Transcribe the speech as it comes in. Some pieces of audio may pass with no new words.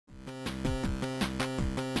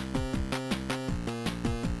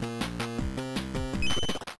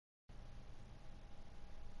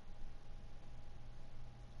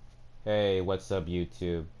Hey, what's up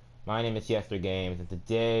YouTube? My name is Games, and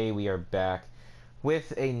today we are back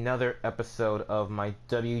with another episode of my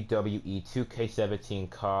WWE 2K17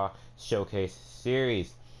 Caw Showcase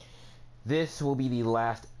series. This will be the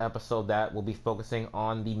last episode that will be focusing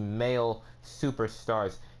on the male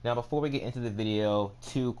superstars. Now before we get into the video,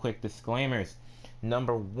 two quick disclaimers.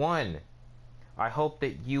 Number one, I hope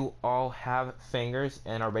that you all have fingers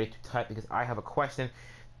and are ready to type, because I have a question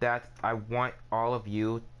that I want all of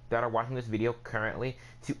you that are watching this video currently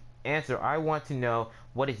to answer. I want to know,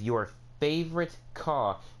 what is your favorite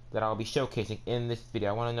Caw that I'll be showcasing in this video?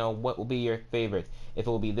 I want to know what will be your favorite. If it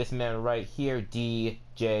will be this man right here,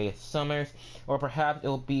 DJ Summers, or perhaps it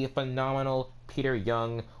will be a phenomenal Peter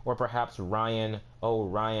Young, or perhaps Ryan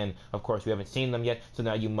O'Ryan. Of course, we haven't seen them yet, so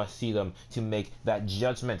now you must see them to make that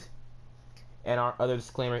judgment. And our other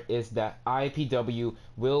disclaimer is that IPW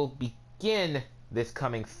will begin this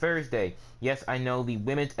coming Thursday. Yes, I know the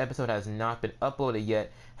women's episode has not been uploaded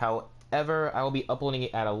yet. However, I will be uploading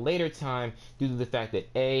it at a later time due to the fact that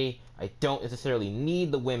A, I don't necessarily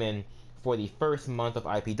need the women for the first month of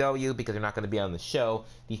IPW because they're not going to be on the show.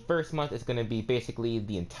 The first month is going to be basically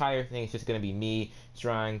the entire thing. It's just going to be me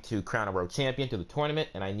trying to crown a world champion to the tournament,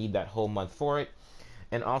 and I need that whole month for it.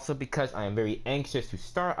 And also because I am very anxious to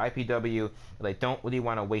start IPW, but I don't really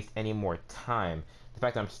want to waste any more time. The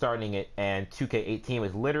fact that I'm starting it and 2K18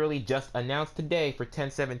 was literally just announced today for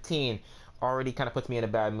 10/17 already kind of puts me in a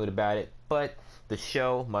bad mood about it, but the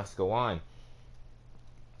show must go on.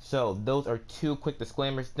 So those are two quick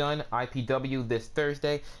disclaimers done. IPW this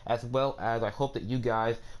Thursday, as well as I hope that you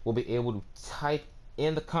guys will be able to type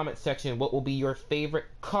in the comment section what will be your favorite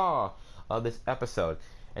Caw of this episode.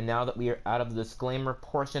 And now that we are out of the disclaimer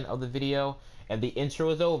portion of the video and the intro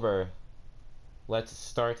is over, let's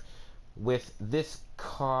start with this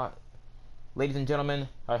Caw. Ladies and gentlemen,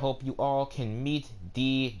 I hope you all can meet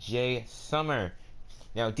DJ Summer.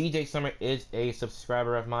 Now, DJ Summer is a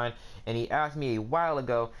subscriber of mine, and he asked me a while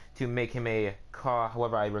ago to make him a Caw.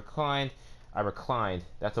 However, I reclined,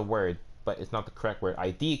 that's a word, but it's not the correct word.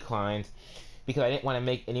 I declined, because I didn't want to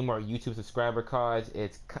make any more YouTube subscriber cards.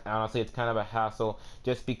 Honestly, it's kind of a hassle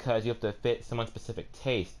just because you have to fit someone's specific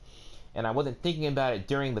taste. And I wasn't thinking about it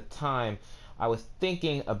during the time. I was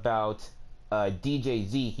thinking about DJ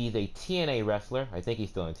Z. He's a TNA wrestler. I think he's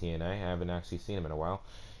still in TNA. I haven't actually seen him in a while.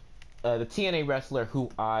 The TNA wrestler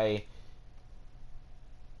who I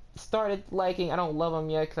started liking. I don't love him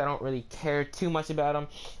yet because I don't really care too much about him,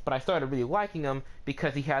 but I started really liking him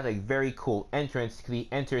because he has a very cool entrance. He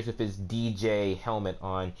enters with his DJ helmet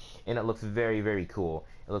on, and it looks very, very cool.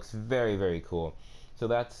 It looks very, very cool. So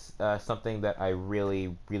that's something that I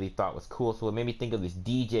really, really thought was cool. So it made me think of this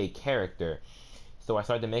DJ character. So I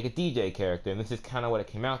started to make a DJ character, and this is kind of what it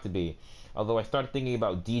came out to be. Although I started thinking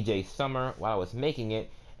about DJ Summer while I was making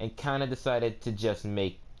it, and kind of decided to just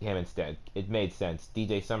make him instead. It made sense.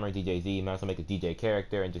 DJ Summer, DJ Z, might as well make a DJ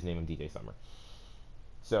character and just name him DJ Summer.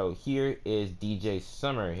 So here is DJ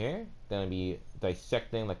Summer here. Gonna be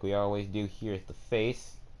dissecting like we always do. Here's the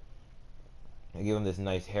face. I give him this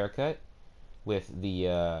nice haircut with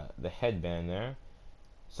the headband there.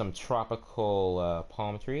 Some tropical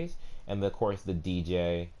palm trees. And of course the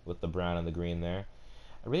DJ with the brown and the green there.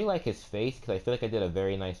 I really like his face because I feel like I did a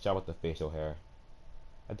very nice job with the facial hair.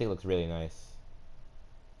 I think it looks really nice.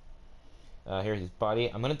 Here's his body.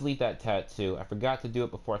 I'm going to delete that tattoo. I forgot to do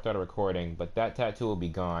it before I started recording, but that tattoo will be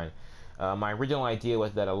gone. My original idea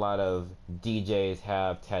was that a lot of DJs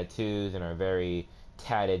have tattoos and are very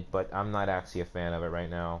tatted, but I'm not actually a fan of it right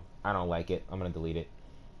now. I don't like it. I'm going to delete it.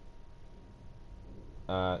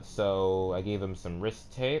 So I gave him some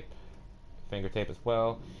wrist tape, finger tape as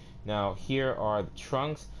well. Now here are the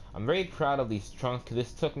trunks. I'm very proud of these trunks because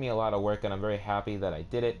this took me a lot of work, and I'm very happy that I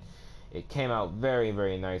did it. It came out very,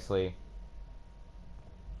 very nicely.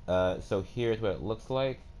 So here's what it looks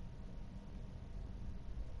like.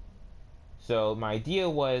 So my idea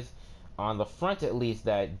was, on the front at least,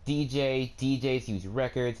 that DJs use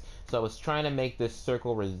records. So I was trying to make this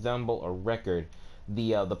circle resemble a record.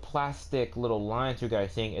 The plastic little lines you guys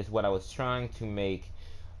are seeing is what I was trying to make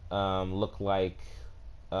look like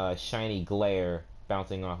shiny glare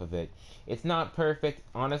bouncing off of it. It's not perfect.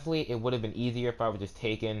 Honestly, it would have been easier if I would just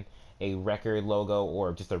taken a record logo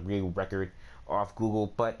or just a real record off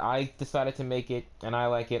Google, but I decided to make it, and I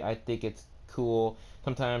like it. I think it's cool.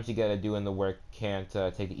 Sometimes you gotta do in the work, can't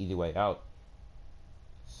take the easy way out.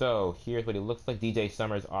 So here's what it looks like. DJ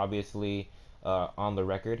Summers obviously on the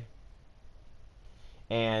record,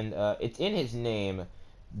 and it's in his name,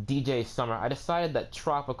 DJ Summer. I decided that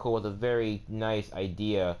tropical was a very nice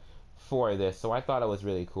idea for this, so I thought it was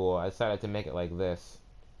really cool. I decided to make it like this.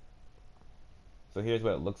 So here's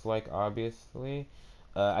what it looks like, obviously.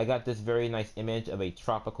 I got this very nice image of a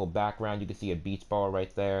tropical background. You can see a beach ball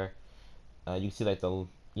right there. You can see like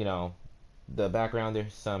you know, the background.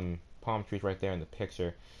 There's some palm trees right there in the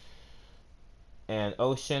picture. And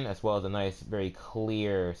ocean, as well as a nice, very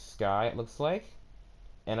clear sky, it looks like.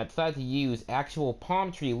 And I decided to use actual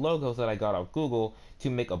palm tree logos that I got off Google to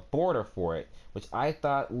make a border for it, which I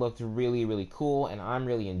thought looked really, really cool, and I'm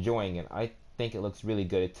really enjoying it. I think it looks really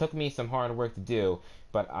good. It took me some hard work to do,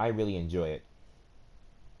 but I really enjoy it.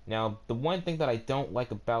 Now, the one thing that I don't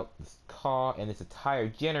like about this car and this attire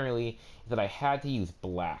generally is that I had to use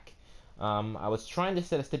black. I was trying to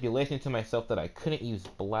set a stipulation to myself that I couldn't use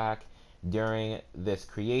black during this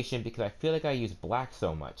creation because I feel like I use black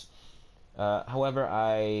so much. However,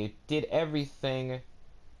 I did everything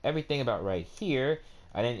about right here.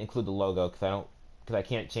 I didn't include the logo because I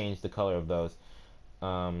can't change the color of those.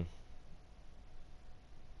 Um,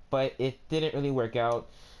 but it didn't really work out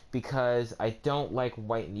because I don't like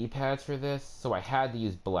white knee pads for this, so I had to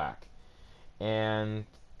use black. And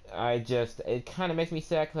it kind of makes me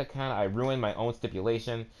sad because I ruined my own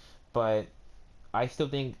stipulation, but I still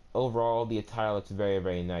think overall the attire looks very,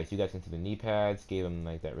 very nice. You guys can see the knee pads, gave them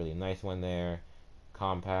like that really nice one there,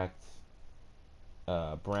 compact,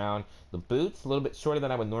 brown. The boots, a little bit shorter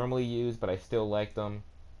than I would normally use, but I still like them.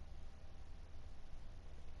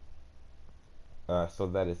 So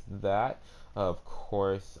that is that. Of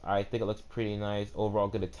course, I think it looks pretty nice. Overall,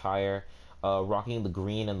 good attire. Rocking the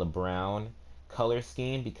green and the brown color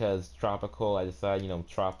scheme because tropical. I decided,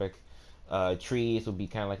 tropic trees would be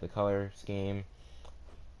kind of like the color scheme.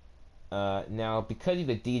 Now, because he's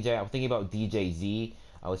a DJ, I was thinking about DJZ.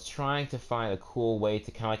 I was trying to find a cool way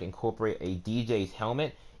to kind of like incorporate a DJ's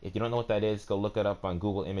helmet. If you don't know what that is, go look it up on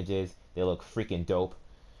Google Images. They look freaking dope.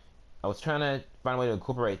 I was trying to find a way to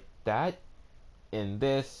incorporate that in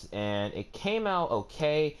this, and it came out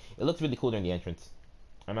okay. It looks really cool during the entrance.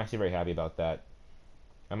 I'm actually very happy about that.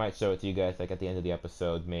 I might show it to you guys like at the end of the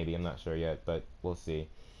episode, maybe. I'm not sure yet, but we'll see.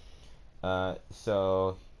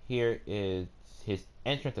 So here is his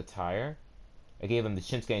entrance attire. I gave him the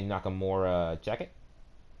Shinsuke Nakamura jacket.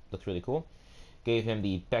 Looks really cool. Gave him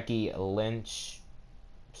the Becky Lynch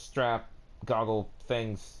strap goggle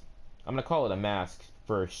things. I'm gonna call it a mask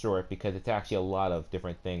for short because it's actually a lot of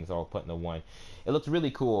different things all put into one. It looks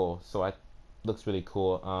really cool, looks really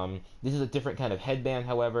cool. This is a different kind of headband,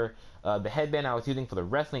 however. The headband I was using for the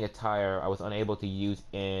wrestling attire, I was unable to use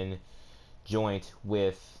in joint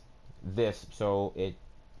with this, so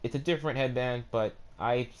it's a different headband, but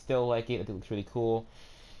I still like it. I think it looks really cool.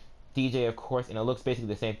 DJ, of course, and it looks basically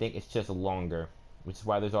the same thing. It's just longer, which is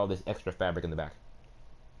why there's all this extra fabric in the back.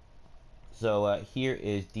 So here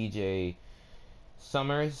is DJ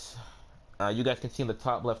Summers. You guys can see in the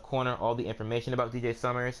top left corner all the information about DJ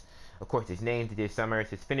Summers. Of course, his name, DJ Summers,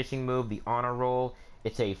 his finishing move, the honor roll.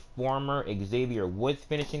 It's a former Xavier Woods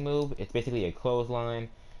finishing move. It's basically a clothesline,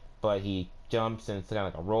 but he jumps and it's kind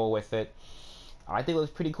of like a roll with it. I think it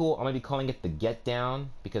looks pretty cool. I'm going to be calling it the Get Down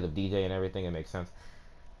because of DJ and everything. It makes sense.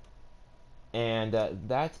 And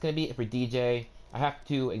that's going to be it for DJ. I have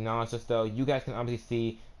to acknowledge this though. You guys can obviously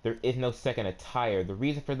see there is no second attire. The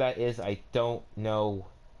reason for that is I don't know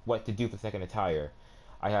what to do for second attire.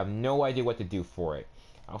 I have no idea what to do for it.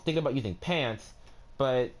 I was thinking about using pants,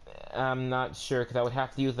 but I'm not sure because I would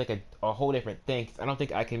have to use like a whole different thing. I don't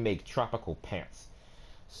think I can make tropical pants.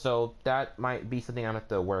 So that might be something I'm going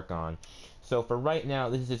to have to work on. So for right now,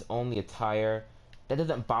 this is his only attire. That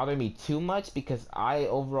doesn't bother me too much because I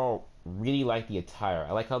overall really like the attire.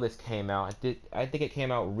 I like how this came out. I think it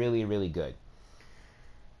came out really, really good.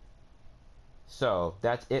 So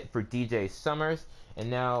that's it for DJ Summers. And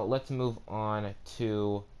now let's move on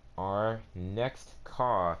to our next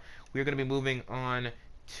car. We're going to be moving on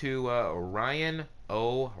to Ryan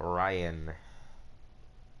O'Ryan.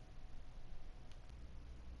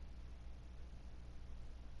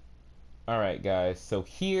 Alright guys, so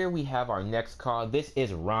here we have our next car. This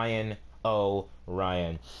is Ryan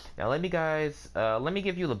O'Ryan. Now let me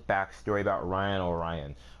give you the backstory about Ryan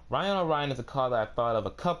O'Ryan. Ryan O'Ryan is a car that I thought of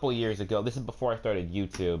a couple years ago. This is before I started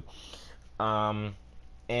YouTube.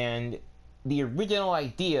 And the original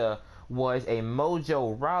idea was a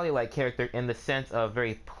Mojo Rawley-like character in the sense of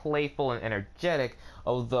very playful and energetic,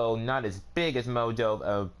 although not as big as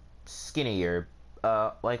Mojo, skinnier.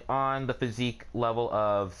 Like on the physique level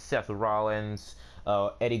of Seth Rollins,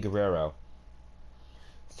 Eddie Guerrero.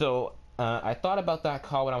 So I thought about that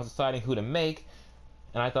call when I was deciding who to make,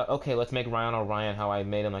 and I thought, okay, let's make Ryan O'Ryan how I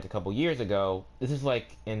made him like a couple years ago. This is like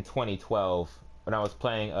in 2012 when I was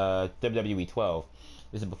playing WWE 12.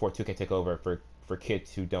 This is before 2K Takeover for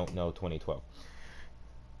kids who don't know 2012.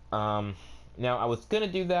 Now I was gonna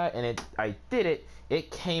do that, and I did it.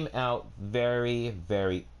 It came out very,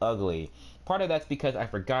 very ugly. Part of that's because I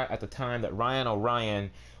forgot at the time that Ryan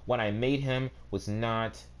O'Ryan, when I made him, was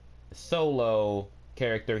not a solo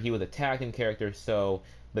character. He was a tag team character. So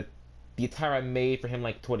the attire I made for him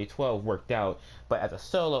like 2012 worked out, but as a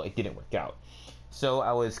solo, it didn't work out. So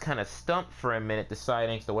I was kind of stumped for a minute,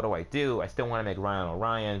 deciding, so what do I do? I still want to make Ryan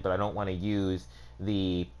O'Ryan, but I don't want to use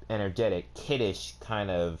the energetic, kiddish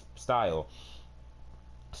kind of style.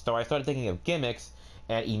 So I started thinking of gimmicks,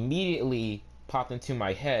 and immediately popped into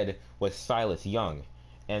my head was Silas Young.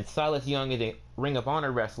 And Silas Young is a Ring of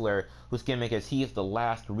Honor wrestler whose gimmick is he is the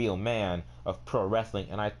last real man of pro wrestling,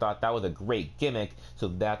 and I thought that was a great gimmick, so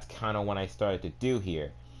that's kind of what I started to do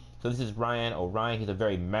here. So this is Ryan O'Ryan. He's a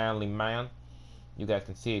very manly man. You guys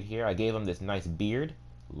can see it here. I gave him this nice beard.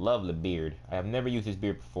 Love the beard. I have never used his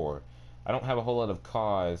beard before. I don't have a whole lot of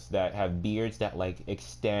Caws that have beards that like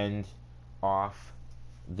extend off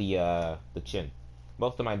the chin.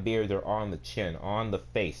 Most of my beards are on the chin, on the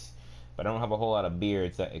face, but I don't have a whole lot of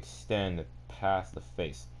beards that extend past the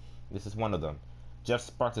face. This is one of them. Jeff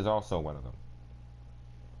Sparks is also one of them.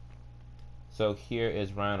 So here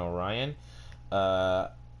is Ryan O'Ryan.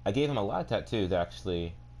 I gave him a lot of tattoos,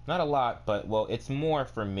 actually. Not a lot, but, well, it's more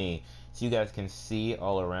for me, so you guys can see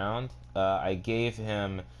all around. I gave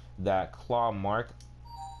him that claw mark.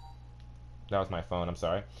 That was my phone, I'm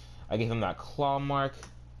sorry. I gave him that claw mark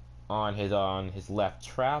on his left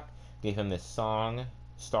trap. Gave him this song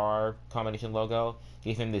star combination logo.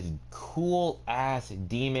 Gave him this cool ass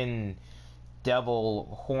demon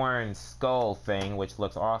devil horn skull thing, which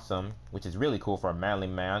looks awesome, which is really cool for a manly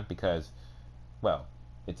man because, well,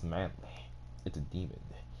 it's manly. It's a demon.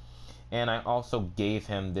 And I also gave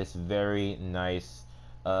him this very nice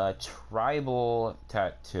tribal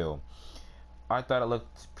tattoo. I thought it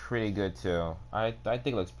looked pretty good too. I think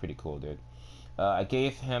it looks pretty cool, dude. I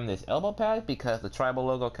gave him this elbow pad because the tribal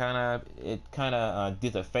logo kind of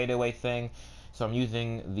did a fadeaway thing, so I'm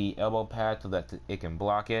using the elbow pad so that it can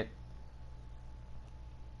block it.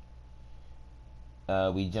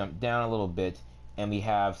 We jump down a little bit, and we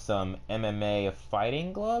have some MMA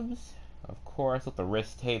fighting gloves, of course, with the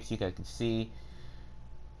wrist tapes. You guys can see.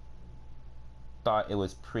 Thought it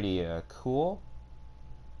was pretty cool.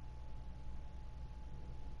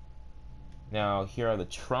 Now here are the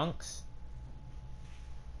trunks.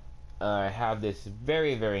 I have this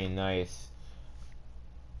very, very nice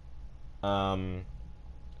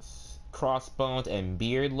crossbones and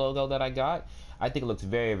beard logo that I got. I think it looks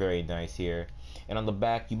very, very nice here. And on the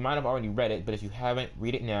back, you might have already read it, but if you haven't,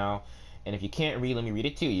 read it now. And if you can't read, let me read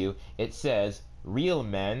it to you. It says, "Real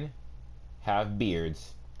men have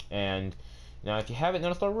beards." And now, if you haven't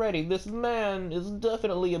noticed already, this man is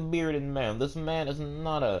definitely a bearded man. This man is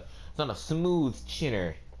not a smooth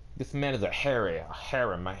chinner. This man is a hairy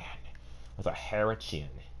man. With a hairy chin.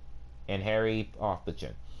 And hairy off the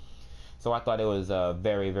chin. So I thought it was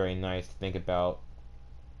very, very nice to think about.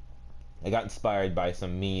 I got inspired by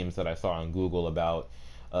some memes that I saw on Google about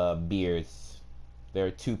beards. There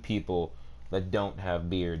are two people that don't have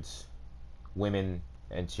beards. Women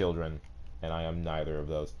and children. And I am neither of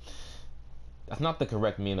those. That's not the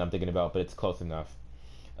correct meme I'm thinking about, but it's close enough.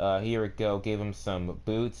 Here we go. Gave him some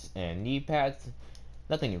boots and knee pads.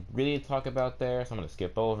 Nothing really to talk about there, so I'm going to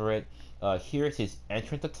skip over it. Here's his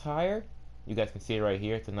entrance attire. You guys can see it right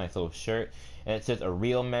here. It's a nice little shirt. And it says, "A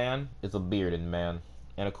real man is a bearded man."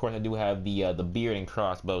 And of course I do have the beard and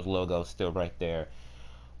crossbows logo still right there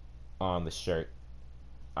on the shirt.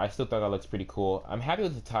 I still thought that looks pretty cool. I'm happy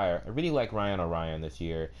with the attire. I really like Ryan O'Ryan this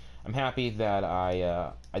year. I'm happy that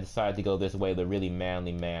I decided to go this way, the really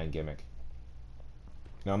manly man gimmick.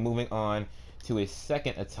 Now moving on to his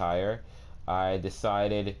second attire, I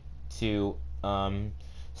decided to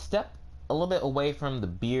step a little bit away from the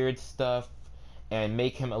beard stuff and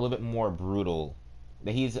make him a little bit more brutal.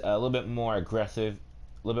 He's a little bit more aggressive,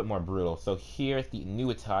 a little bit more brutal. So here's the new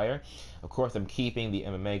attire. Of course, I'm keeping the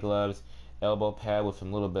MMA gloves, elbow pad with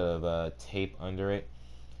some little bit of tape under it.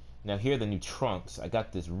 Now here are the new trunks. I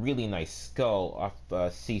got this really nice skull off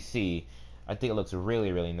CC. I think it looks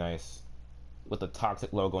really, really nice with the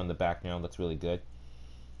Toxic logo in the background. That's really good.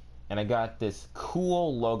 And I got this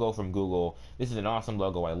cool logo from Google. This is an awesome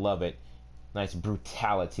logo. I love it. Nice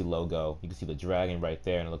brutality logo. You can see the dragon right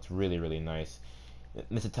there, and it looks really, really nice.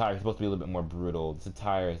 This attire is supposed to be a little bit more brutal. This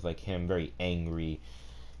attire is like him, very angry,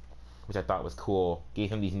 which I thought was cool.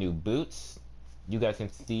 Gave him these new boots. You guys can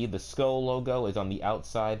see the skull logo is on the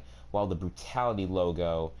outside, while the brutality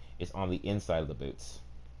logo is on the inside of the boots.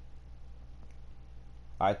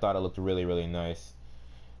 I thought it looked really, really nice.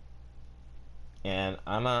 And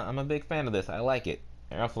I'm a big fan of this. I like it.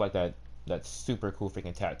 I also like that that super cool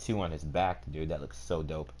freaking tattoo on his back, dude. That looks so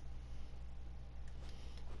dope.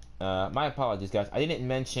 My apologies, guys. I didn't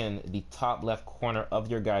mention the top left corner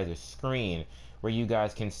of your guys' screen where you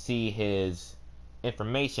guys can see his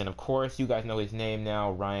information. Of course, you guys know his name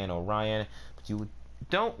now, Ryan O'Ryan, but you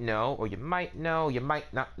don't know, or you might know, you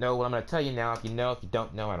might not know what I'm going to tell you now. If you know, if you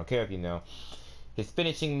don't know, I don't care if you know. His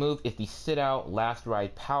finishing move is the sit-out last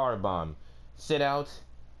ride power bomb. Sit-out,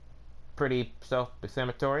 pretty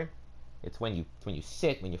self-explanatory. It's when you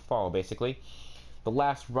sit, when you fall, basically. The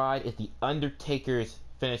last ride is the Undertaker's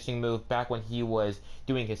finishing move back when he was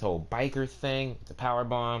doing his whole biker thing. It's a power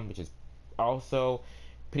bomb, which is also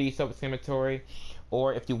pretty self-explanatory.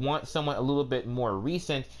 Or if you want someone a little bit more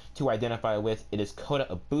recent to identify with, it is Kota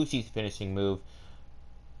Ibushi's finishing move,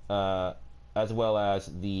 as well as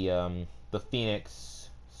the Phoenix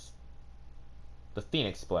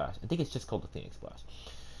Splash. I think it's just called the Phoenix Splash.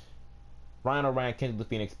 Ryan O'Ryan can do the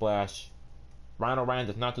Phoenix Splash. Ryan O'Ryan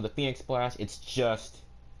does not do the Phoenix Splash. It's just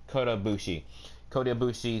Kota Ibushi. Kota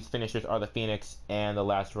Ibushi's finishers are the Phoenix and the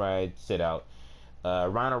last ride sit out.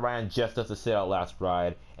 Ryan O'Ryan just does the sit out last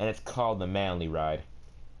ride, and it's called the Manly Ride.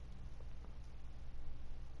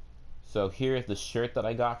 So here's the shirt that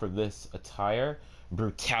I got for this attire.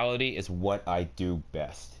 Brutality is what I do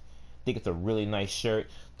best. I think it's a really nice shirt.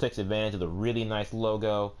 Takes advantage of the really nice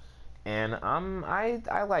logo, and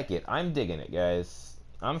I like it. I'm digging it, guys.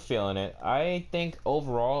 I'm feeling it. I think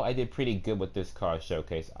overall I did pretty good with this Caw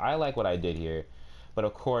Showcase. I like what I did here. But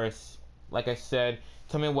of course, like I said,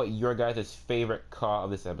 tell me what your guys' favorite Caw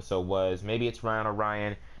of this episode was. Maybe it's Ryan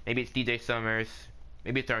O'Ryan. Maybe it's DJ Summers.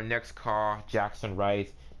 Maybe it's our next Caw, Jackson Wright.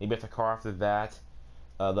 Maybe it's a Caw after that,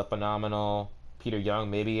 the phenomenal Peter Young.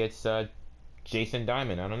 Maybe it's Jason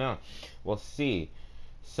Diamond. I don't know. We'll see.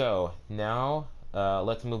 So now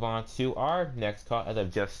let's move on to our next Caw, as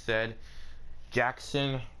I've just said.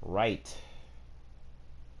 Jackson Wright.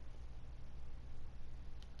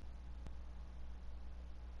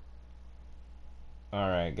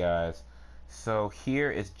 Alright, guys. So here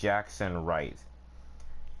is Jackson Wright.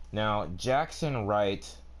 Now, Jackson Wright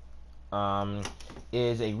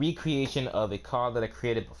is a recreation of a Caw that I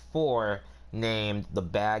created before named The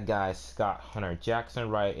Bad Guy Scott Hunter. Jackson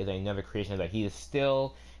Wright is another creation that he is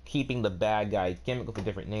still keeping the bad guy gimmick with a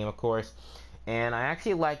different name, of course. And I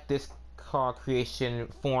actually like this Caw creation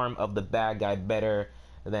form of the bad guy better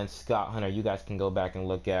than Scott Hunter. You guys can go back and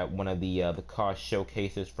look at one of the Caw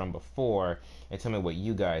showcases from before and tell me what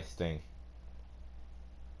you guys think.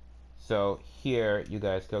 So here, you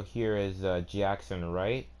guys go. Here is Jackson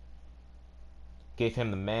Wright. Gave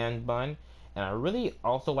him the man bun, and I really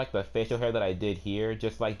also like the facial hair that I did here,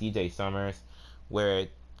 just like DJ Summers, where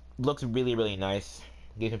it looks really, really nice.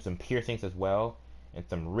 Gave him some piercings as well, and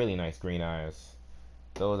some really nice green eyes.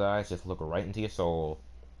 Those eyes just look right into your soul.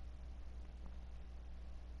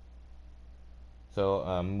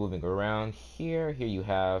 So moving around here you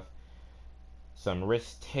have some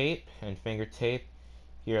wrist tape and finger tape.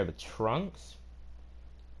 Here are the trunks.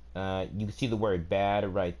 You can see the word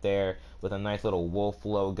bad right there with a nice little wolf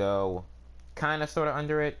logo, kind of sort of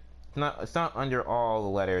under it. It's not under all the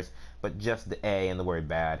letters, but just the A and the word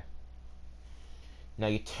bad. Now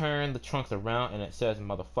you turn the trunks around and it says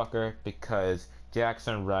motherfucker, because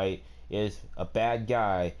Jackson Wright is a bad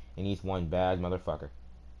guy and he's one bad motherfucker.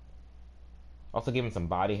 Also gave him some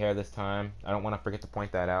body hair this time. I don't want to forget to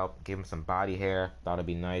point that out. Gave him some body hair. Thought it'd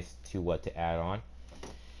be nice to add on.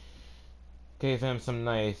 Gave him some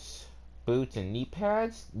nice boots and knee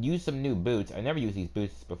pads. Used some new boots. I never used these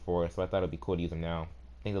boots before, so I thought it'd be cool to use them now.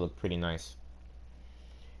 I think they look pretty nice.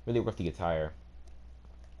 Really worth the attire.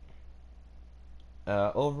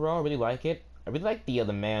 Overall, really like it. I really like the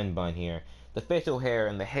man bun here. The facial hair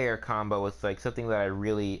and the hair combo is like something that I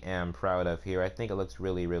really am proud of here. I think it looks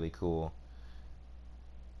really, really cool.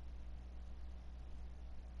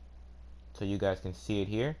 So you guys can see it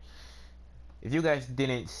here. If you guys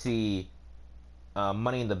didn't see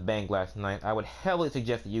Money in the Bank last night, I would heavily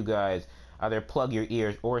suggest that you guys either plug your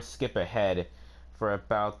ears or skip ahead for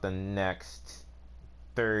about the next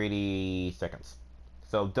 30 seconds.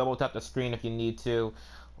 So double tap the screen if you need to,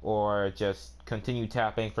 or just continue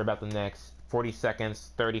tapping for about the next 40 seconds,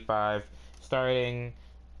 35, starting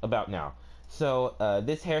about now. So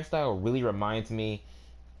this hairstyle really reminds me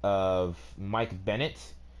of Mike Bennett.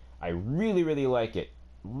 I really, really like it.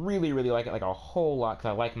 Really, really like it, like a whole lot, because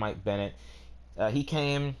I like Mike Bennett. He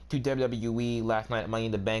came to WWE last night at Money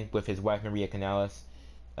in the Bank with his wife Maria Kanellis.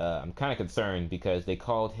 I'm kind of concerned because they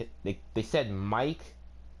said Mike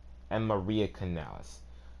and Maria Kanellis.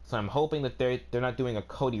 So I'm hoping that they're not doing a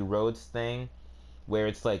Cody Rhodes thing, where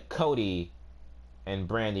it's like Cody and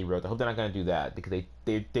Brandy Rhodes. I hope they're not gonna do that because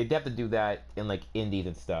they have to do that in like indies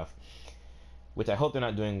and stuff, which I hope they're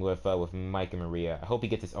not doing with Mike and Maria. I hope he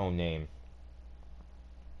gets his own name.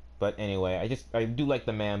 But anyway, I do like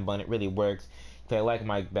the man bun. It really works. Cause I like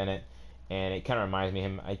Mike Bennett, and it kind of reminds me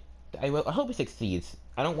of him. I hope he succeeds.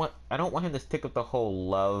 I don't want him to stick with the whole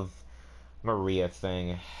love Maria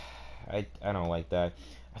thing. I don't like that.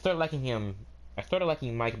 I started liking him. I started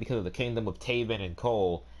liking Mike because of the Kingdom with Taven and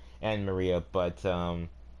Cole and Maria, but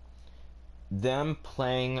them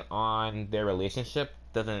playing on their relationship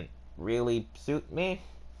doesn't really suit me.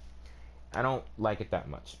 I don't like it that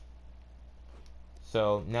much.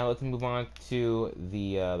 So now let's move on to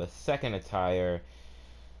the second attire.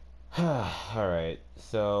 All right,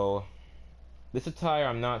 so this attire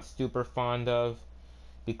I'm not super fond of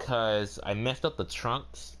because I messed up the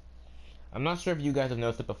trunks. I'm not sure if you guys have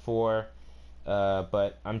noticed it before,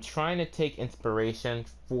 but I'm trying to take inspiration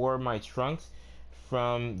for my trunks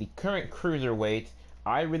from the current cruiserweight.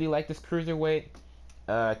 I really like this cruiserweight,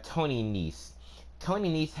 Tony Nese. Tony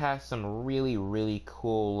Nese has some really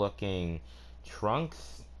cool looking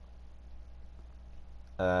trunks.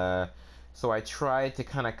 So I tried to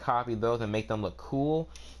kind of copy those and make them look cool,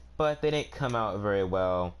 but they didn't come out very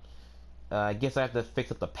well. I guess I have to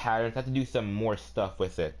fix up the patterns. I have to do some more stuff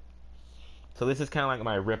with it. So this is kind of like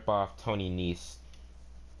my rip-off Tony Nese.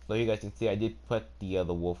 So you guys can see I did put the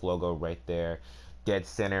wolf logo right there, dead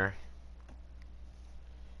center.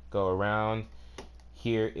 Go around.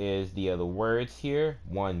 Here is the words here.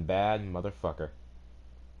 One bad motherfucker.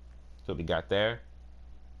 So we got there.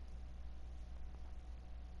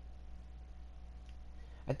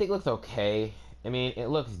 I think it looks okay. I mean, it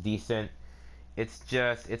looks decent.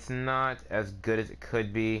 It's not as good as it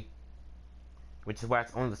could be, which is why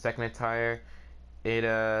it's only the second attire.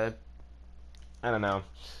 I don't know.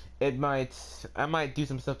 I might do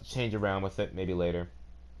some stuff to change around with it maybe later.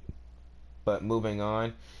 But moving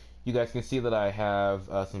on, you guys can see that I have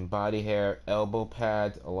some body hair, elbow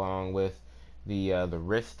pads, along with the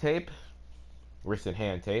wrist tape, wrist and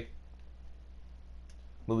hand tape.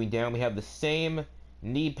 Moving down, we have the same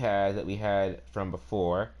knee pads that we had from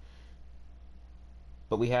before,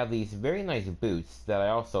 but we have these very nice boots that I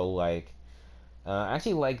also like. I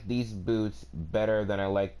actually like these boots better than I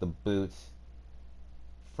like the boots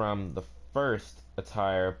from the first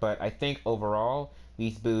attire, but I think overall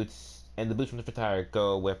these boots and the boots from the first attire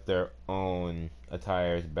go with their own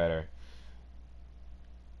attires better.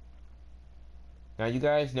 Now you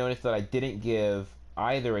guys noticed that I didn't give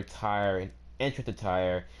either attire an entrance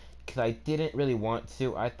attire because I didn't really want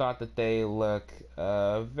to. I thought that they look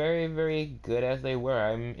very good as they were.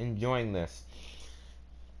 I'm enjoying this.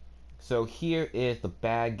 So here is the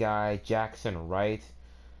bad guy, Jackson Wright.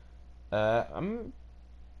 I'm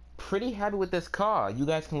pretty happy with this Caw. You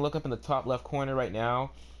guys can look up in the top left corner right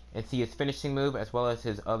now and see his finishing move as well as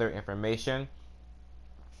his other information.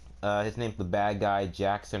 His name's the bad guy,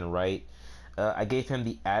 Jackson Wright. I gave him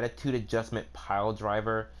the attitude adjustment pile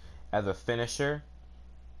driver as a finisher.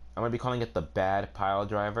 I'm going to be calling it the bad pile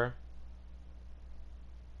driver.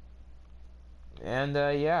 And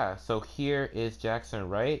yeah, so here is Jackson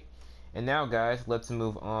Wright. And now guys, let's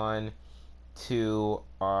move on to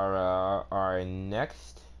our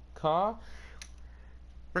next Caw.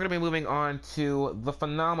 We're going to be moving on to the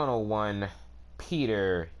phenomenal one,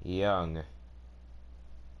 Peter Young.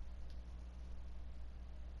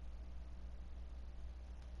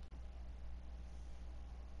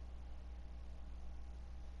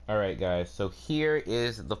 Alright guys, so here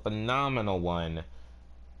is the phenomenal one.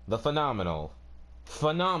 The phenomenal,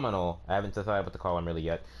 I haven't decided what to call him really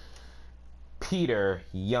yet, Peter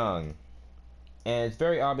Young. And it's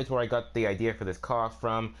very obvious where I got the idea for this Caw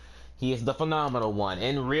from. He is the phenomenal one.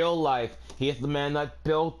 In real life, he is the man that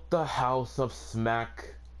built the House of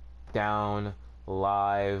SmackDown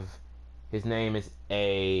Live. His name is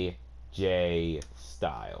AJ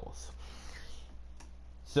Styles.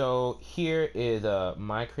 So here is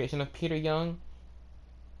my creation of Peter Young.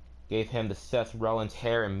 Gave him the Seth Rollins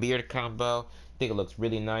hair and beard combo. Think it looks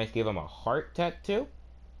really nice. Gave him a heart tattoo.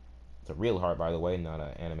 It's a real heart, by the way, not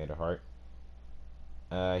an animated heart.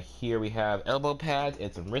 Here we have elbow pads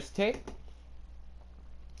and some wrist tape.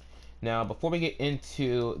 Now, before we get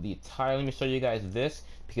into the attire, let me show you guys this,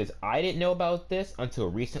 because I didn't know about this until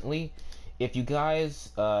recently. If you guys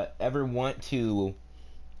ever want to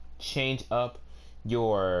change up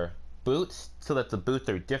your boots so that the boots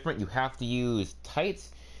are different, you have to use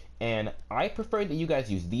tights. And I prefer that you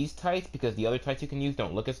guys use these tights because the other tights you can use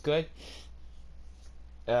don't look as good.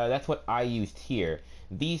 That's what I used here.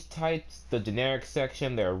 These tights, the generic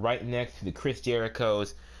section, they're right next to the Chris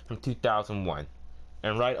Jericho's from 2001.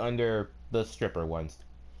 And right under the stripper ones.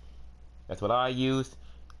 That's what I used,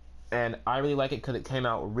 and I really like it because it came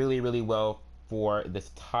out really, really well for this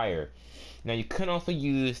tire. Now you can also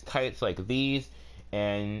use tights like these,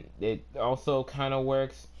 and it also kind of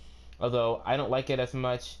works, although I don't like it as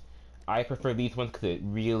much. I prefer these ones because it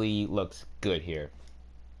really looks good here.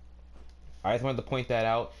 I just wanted to point that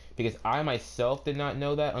out because I myself did not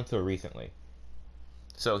know that until recently.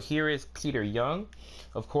 So here is Peter Young.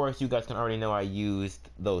 Of course, you guys can already know I used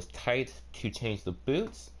those tights to change the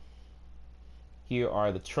boots. Here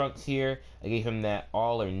are the trunks here. I gave him that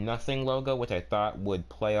all or nothing logo, which I thought would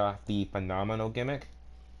play off the phenomenal gimmick.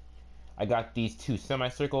 I got these two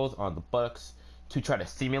semicircles on the buttocks to try to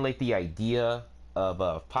simulate the idea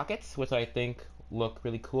of pockets, which I think look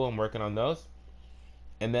really cool. I'm working on those.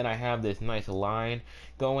 And then I have this nice line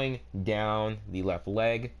going down the left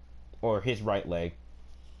leg, or his right leg.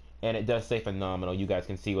 And it does say phenomenal. You guys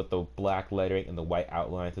can see with the black lettering and the white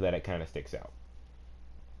outline so that it kind of sticks out.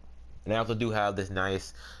 And I also do have this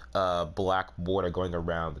nice black border going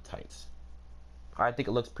around the tights. I think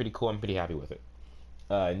it looks pretty cool. I'm pretty happy with it.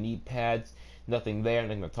 Knee pads, nothing there,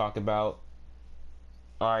 nothing to talk about.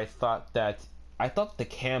 I thought the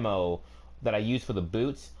camo that I used for the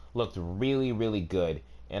boots looked really, really good,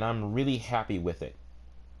 and I'm really happy with it.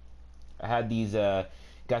 I had these,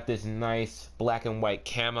 got this nice black and white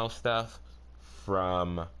camo stuff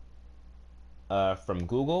from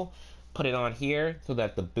Google. Put it on here so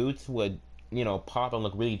that the boots would, you know, pop and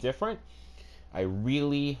look really different. I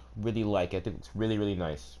really, really like it. I think it's really, really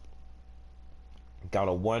nice. Got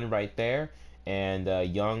a 1 right there, and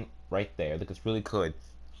Young right there. I think it's really good.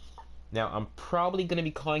 Now, I'm probably going to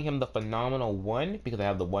be calling him the Phenomenal 1 because I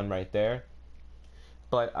have the 1 right there.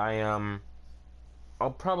 But I'll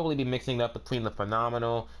probably be mixing it up between the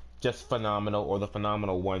Phenomenal, just Phenomenal, or the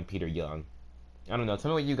Phenomenal 1 Peter Young. I don't know.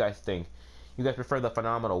 Tell me what you guys think. You guys prefer the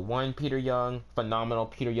Phenomenal 1 Peter Young, Phenomenal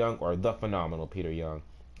Peter Young, or the Phenomenal Peter Young?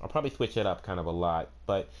 I'll probably switch it up kind of a lot,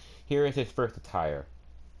 but here is his first attire.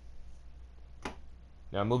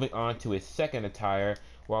 Now moving on to his second attire.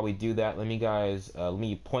 While we do that, let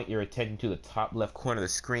me point your attention to the top left corner of the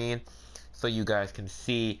screen so you guys can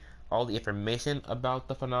see all the information about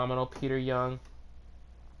the Phenomenal Peter Young.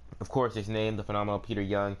 Of course, his name, the Phenomenal Peter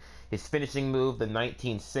Young. His finishing move, the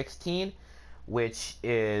 1916, which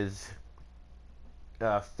is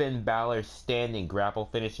Finn Balor's standing grapple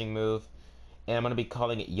finishing move. And I'm going to be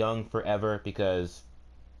calling it Young forever because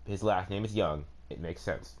his last name is Young. It makes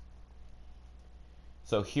sense.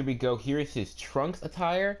 So here we go. Here is his trunks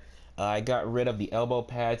attire. I got rid of the elbow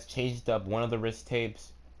pads, changed up one of the wrist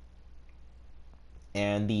tapes.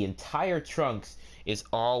 And the entire trunks is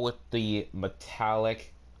all with the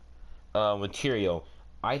metallic material.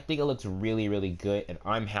 I think it looks really, really good, and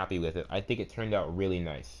I'm happy with it. I think it turned out really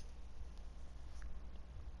nice.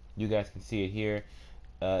 You guys can see it here.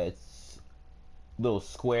 It's a little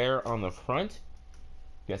square on the front.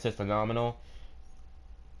 That says Phenomenal.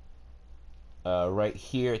 Right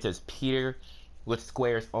here it says Peter with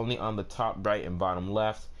squares only on the top right and bottom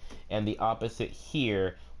left, and the opposite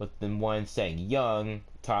here with the one saying Young,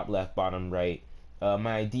 top left, bottom right.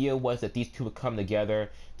 My idea was that these two would come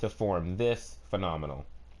together to form this Phenomenal.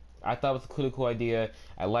 I thought it was a pretty cool idea.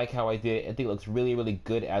 I like how I did it. I think it looks really, really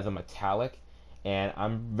good as a metallic, and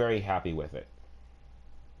I'm very happy with it.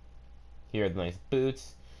 Here are the nice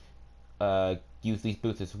boots. Use these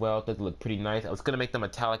boots as well. They look pretty nice. I was going to make them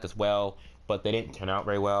metallic as well, but they didn't turn out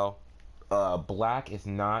very well. Black is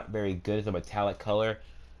not very good as a metallic color.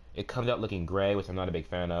 It comes out looking gray, which I'm not a big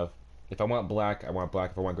fan of. If I want black, I want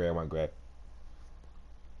black. If I want gray, I want gray.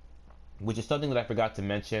 Which is something that I forgot to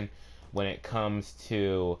mention when it comes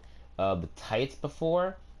to the tights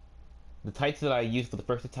before. The tights that I used for the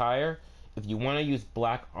first attire, if you want to use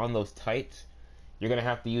black on those tights, you're going to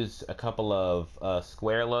have to use a couple of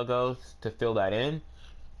square logos to fill that in.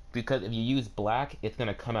 Because if you use black, it's going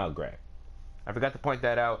to come out gray. I forgot to point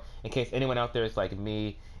that out in case anyone out there is like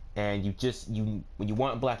me and when you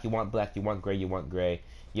want black, you want black, you want gray, you want gray.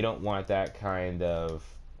 You don't want that kind of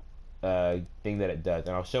thing that it does.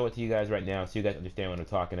 And I'll show it to you guys right now so you guys understand what I'm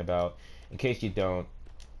talking about. In case you don't,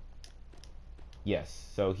 yes,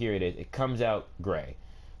 so here it is. It comes out gray.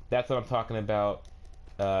 That's what I'm talking about.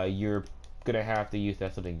 You're gonna have to use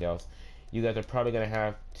that something else. You guys are probably gonna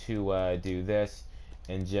have to do this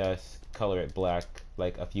and just color it black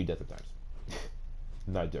like a few dozen times.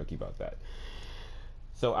 Not joking about that.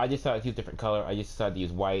 So I just decided to use a different color. I just decided to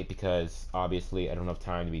use white because obviously I don't have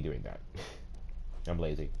time to be doing that. I'm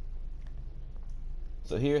lazy.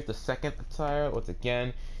 So here's the second attire. Once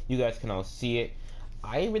again, you guys can all see it.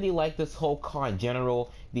 I really like this whole car in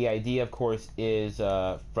general. The idea, of course, is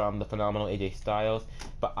from the phenomenal AJ Styles,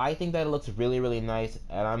 but I think that it looks really, really nice,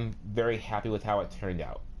 and I'm very happy with how it turned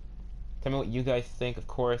out. Tell me what you guys think, of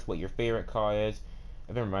course, what your favorite car is.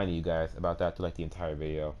 I've been reminding you guys about that through like the entire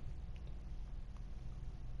video.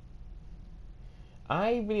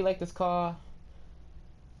 I really like this car.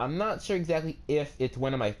 I'm not sure exactly if it's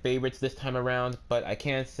one of my favorites this time around, but I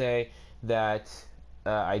can say that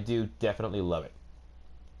I do definitely love it.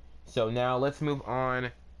 So now let's move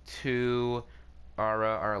on to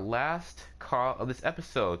our last call of this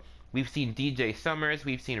episode. We've seen DJ Summers,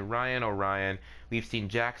 we've seen Ryan O'Ryan, we've seen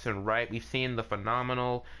Jackson Wright, we've seen the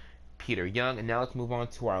phenomenal Peter Young, and now let's move on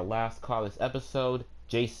to our last call of this episode,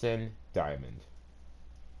 Jason Diamond.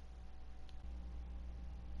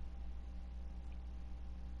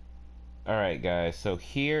 Alright guys, so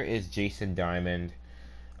here is Jason Diamond.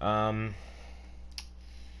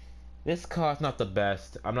 This car's not the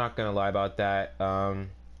best. I'm not gonna lie about that.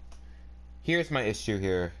 Here's my issue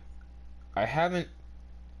here. I haven't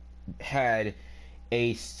had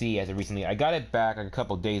AC as of recently. I got it back like a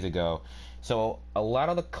couple days ago. So a lot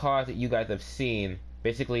of the cars that you guys have seen,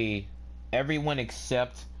 basically everyone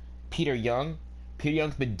except Peter Young. Peter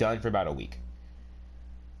Young's been done for about a week.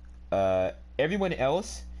 Everyone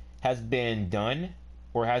else has been done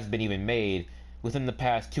or has been even made within the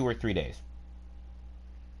past 2 or 3 days.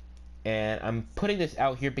 And I'm putting this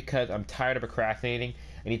out here because I'm tired of procrastinating.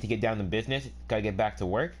 I need to get down to business. Gotta get back to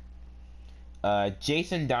work.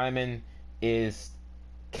 Jason Diamond is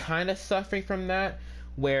kind of suffering from that,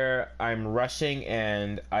 where I'm rushing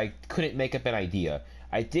and I couldn't make up an idea.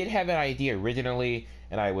 I did have an idea originally,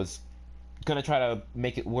 and I was gonna try to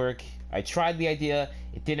make it work. I tried the idea.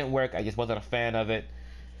 It didn't work. I just wasn't a fan of it.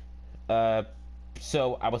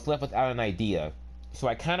 So I was left without an idea. So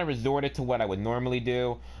I kind of resorted to what I would normally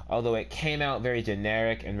do, although it came out very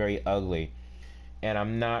generic and very ugly, and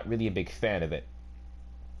I'm not really a big fan of it.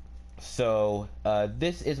 So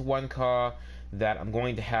this is one car that I'm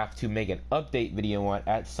going to have to make an update video on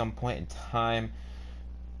at some point in time,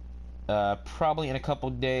 probably in a couple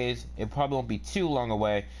days. It probably won't be too long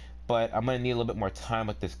away, but I'm going to need a little bit more time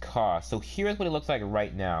with this car. So here's what it looks like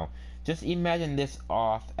right now. Just imagine this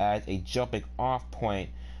off as a jumping off point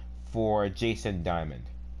for Jason Diamond.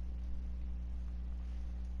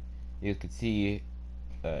 You can see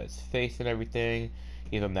his face and everything.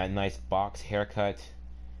 Give him that nice box haircut.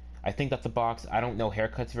 I think that's a box. I don't know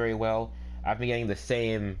haircuts very well. I've been getting the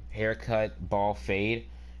same haircut, ball fade,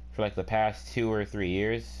 for like the past 2 or 3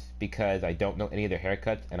 years because I don't know any of their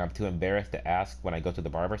haircuts and I'm too embarrassed to ask when I go to the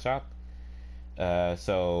barber shop.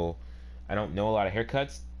 So I don't know a lot of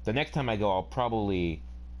haircuts. The next time I go, I'll probably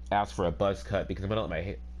ask for a buzz cut because I'm gonna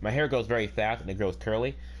let my hair grows very fast and it grows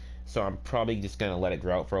curly. So I'm probably just gonna let it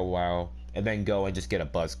grow out for a while and then go and just get a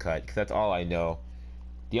buzz cut because that's all I know.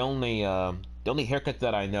 The only haircuts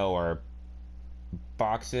that I know are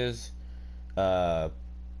boxes,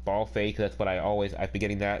 ball fade, 'cause that's what I've been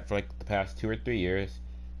getting that for like the past 2 or 3 years.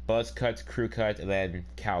 Buzz cuts, crew cuts, and then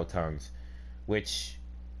cow tongues, which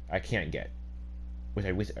I can't get. Which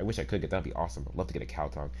I wish I could get. That'd be awesome. I'd love to get a cow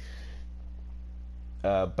tongue.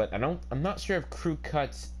 But I'm not sure if crew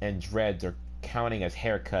cuts and dreads are counting as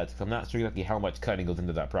haircuts, because I'm not sure exactly how much cutting goes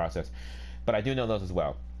into that process. But I do know those as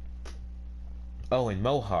well. Oh, and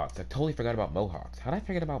mohawks. I totally forgot about mohawks. How did I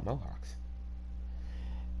forget about mohawks?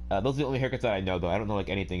 Those are the only haircuts that I know, though. I don't know like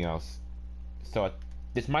anything else. So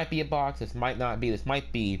this might be a box. This might not be. This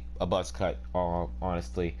might be a buzz cut,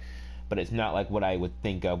 honestly. But it's not like what I would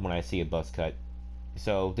think of when I see a buzz cut.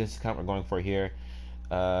 So this is kind of what we're going for here.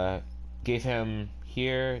 Gave him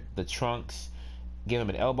here the trunks. Gave him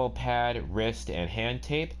an elbow pad, wrist, and hand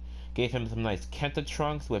tape. Gave him some nice Kenta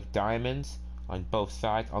trunks with diamonds on both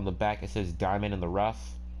sides. On the back it says diamond in the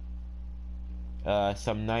rough.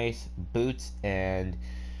 Some nice boots and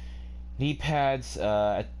knee pads.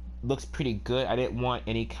 Looks pretty good. I didn't want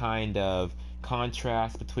any kind of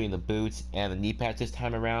contrast between the boots and the knee pads this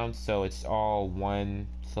time around, so it's all one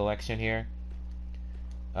selection here.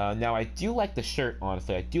 Now I do like the shirt,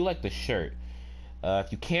 honestly. I do like the shirt.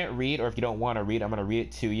 If you can't read or if you don't want to read, I'm going to read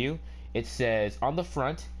it to you. It says, on the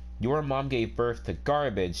front, your mom gave birth to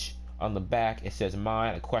garbage. On the back, it says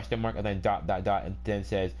mine, a question mark, and then dot, dot, dot, and then it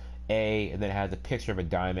says A, and then it has a picture of a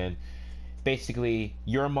diamond. Basically,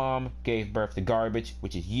 your mom gave birth to garbage,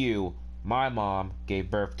 which is you. My mom gave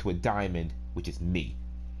birth to a diamond, which is me.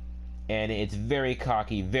 And it's very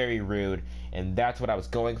cocky, very rude, and that's what I was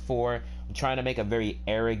going for. I'm trying to make a very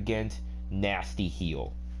arrogant, nasty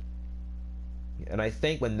heel. And I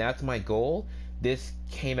think when that's my goal, this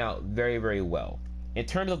came out very, very well. In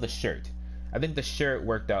terms of the shirt, I think the shirt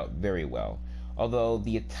worked out very well. Although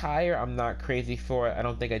the attire, I'm not crazy for it. I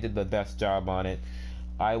don't think I did the best job on it.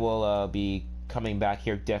 I will be coming back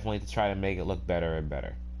here definitely to try to make it look better and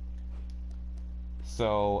better.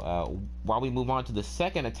 So while we move on to the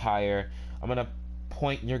second attire, I'm going to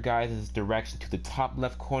point your guys' direction to the top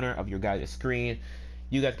left corner of your guys' screen.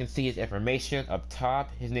 You guys can see his information up top.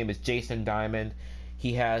 His name is Jason Diamond.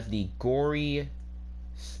 He has the gory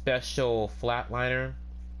special flatliner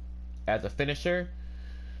as a finisher.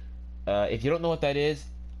 If you don't know what that is,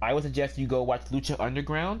 I would suggest you go watch Lucha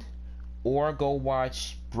Underground or go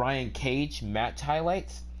watch Brian Cage match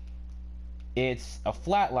highlights. It's a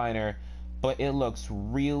flatliner, but it looks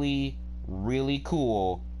really, really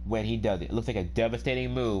cool when he does it. It looks like a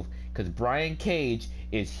devastating move because Brian Cage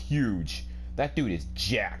is huge. That dude is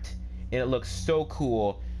jacked, and it looks so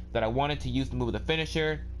cool that I wanted to use the move of the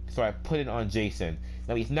finisher, so I put it on Jason.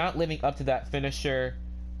 Now he's not living up to that finisher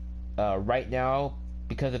right now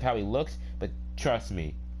because of how he looks, but trust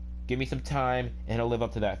me, give me some time and he'll live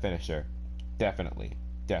up to that finisher. Definitely,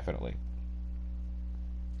 definitely.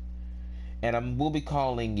 And we'll be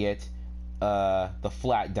calling it the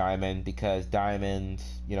Flat Diamond because Diamond,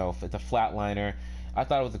 you know, it's a flatliner. I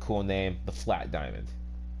thought it was a cool name, the Flat Diamond.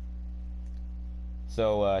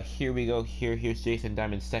 So here we go. Here's Jason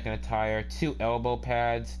Diamond's second attire. 2 elbow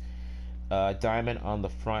pads, diamond on the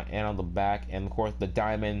front and on the back, and of course the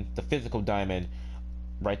diamond, the physical diamond,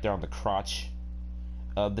 right there on the crotch.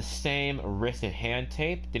 The same wrist and hand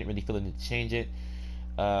tape. Didn't really feel the need to change it.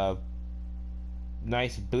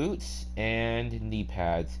 Nice boots and knee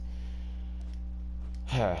pads.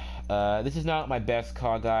 This is not my best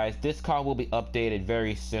Caw, guys. This Caw will be updated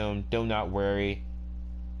very soon. Do not worry.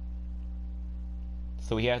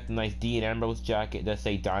 So he has the nice Dean Ambrose jacket. It does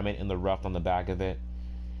say diamond in the rough on the back of it.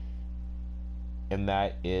 And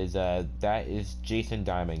that is Jason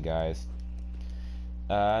Diamond, guys.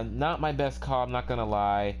 Not my best Caw, I'm not gonna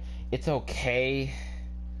lie. It's okay.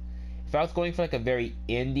 If I was going for like a very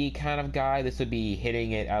indie kind of guy, this would be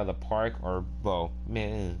hitting it out of the park, or well,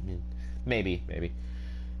 maybe.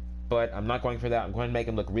 But I'm not going for that. I'm going to make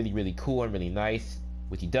him look really, really cool and really nice,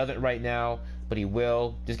 which he doesn't right now, but he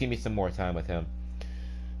will. Just give me some more time with him.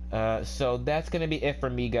 So that's gonna be it for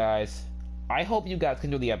me, guys. I hope you guys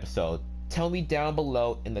can do the episode. Tell me down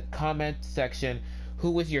below in the comment section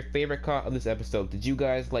who was your favorite Caw of this episode. Did you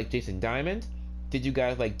guys like Jason Diamond? Did you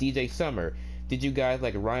guys like DJ Summer? Did you guys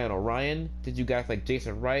like Ryan Orion? Did you guys like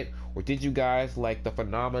Jason Wright? Or did you guys like the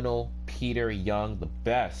phenomenal Peter Young the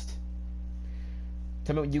best?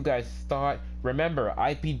 Tell me what you guys thought. Remember,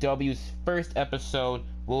 IPW's first episode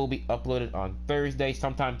will be uploaded on Thursday,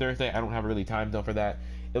 sometime Thursday. I don't have a really time zone for that.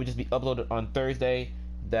 It will just be uploaded on Thursday.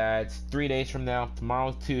 That's 3 days from now.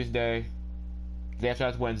 Tomorrow's Tuesday. The day after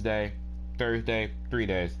that's Wednesday. Thursday, 3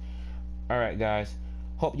 days. Alright, guys.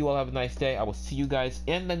 Hope you all have a nice day. I will see you guys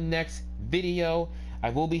in the next video. I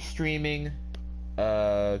will be streaming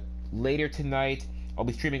later tonight. I'll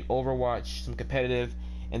be streaming Overwatch, some competitive,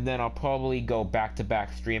 and then I'll probably go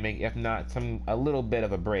back-to-back streaming, if not a little bit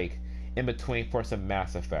of a break in between for some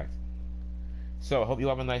Mass Effect. So I hope you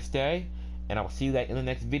all have a nice day, and I will see you guys in the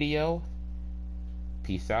next video.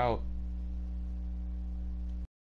 Peace out.